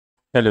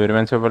Hello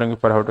everyone, so following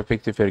for how to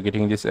fix if you're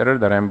getting this error,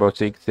 the Rainbow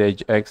Six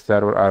Siege X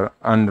server are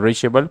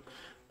unreachable.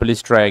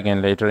 Please try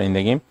again later in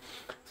the game.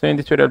 So in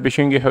this video, I'll be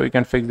showing you how you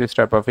can fix this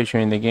type of issue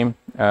in the game.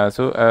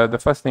 The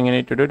first thing you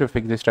need to do to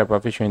fix this type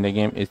of issue in the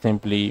game is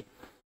simply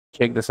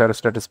check the server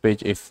status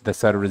page. If the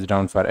server is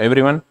down for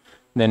everyone,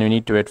 then you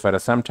need to wait for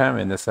some time.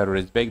 When the server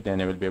is back, then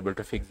you will be able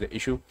to fix the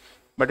issue.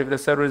 But if the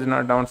server is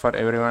not down for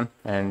everyone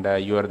and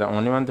you are the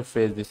only one to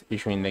face this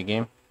issue in the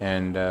game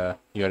and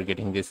you are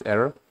getting this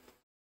error,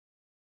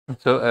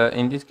 so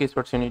in this case,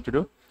 what you need to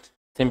do,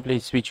 simply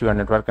switch your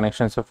network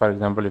connection. So for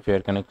example, if you are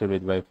connected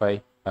with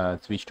Wi-Fi,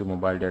 switch to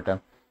mobile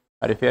data,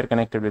 or if you are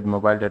connected with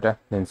mobile data,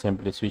 then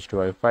simply switch to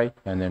Wi-Fi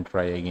and then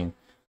try again.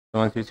 So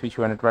once you switch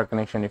your network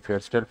connection, if you are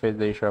still face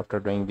the issue after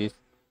doing this,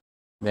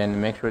 then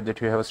make sure that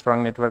you have a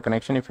strong network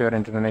connection. If your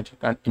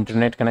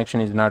internet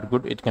connection is not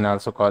good, it can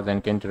also cause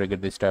and can trigger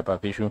this type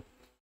of issue.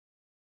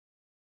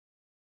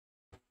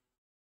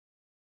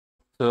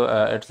 So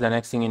it's the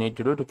next thing you need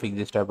to do to fix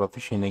this type of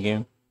issue in the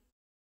game.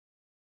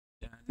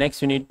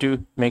 Next, you need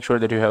to make sure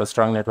that you have a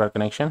strong network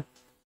connection.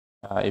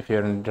 If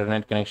your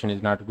internet connection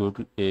is not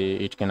good,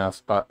 it can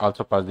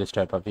also cause this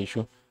type of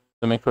issue.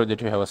 So make sure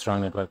that you have a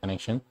strong network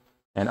connection.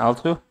 And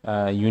also,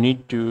 you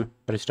need to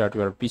restart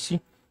your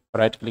PC.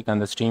 Right click on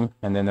the stream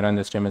and then run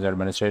the stream as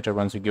administrator.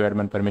 Once you give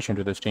admin permission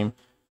to the stream,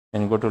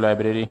 then go to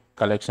library,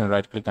 collection,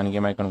 right click on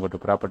game icon, go to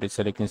properties,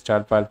 select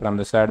install file from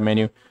the side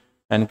menu,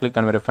 and click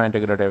on verify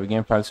integrity of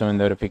game file. So when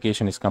the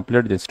verification is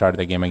complete, then start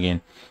the game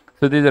again.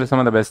 So these are some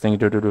of the best things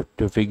to do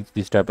to fix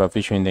this type of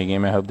issue in the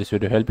game. I hope this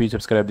video helped you.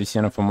 Subscribe this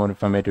channel for more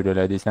informative videos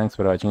like this. Thanks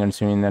for watching and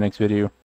see you in the next video.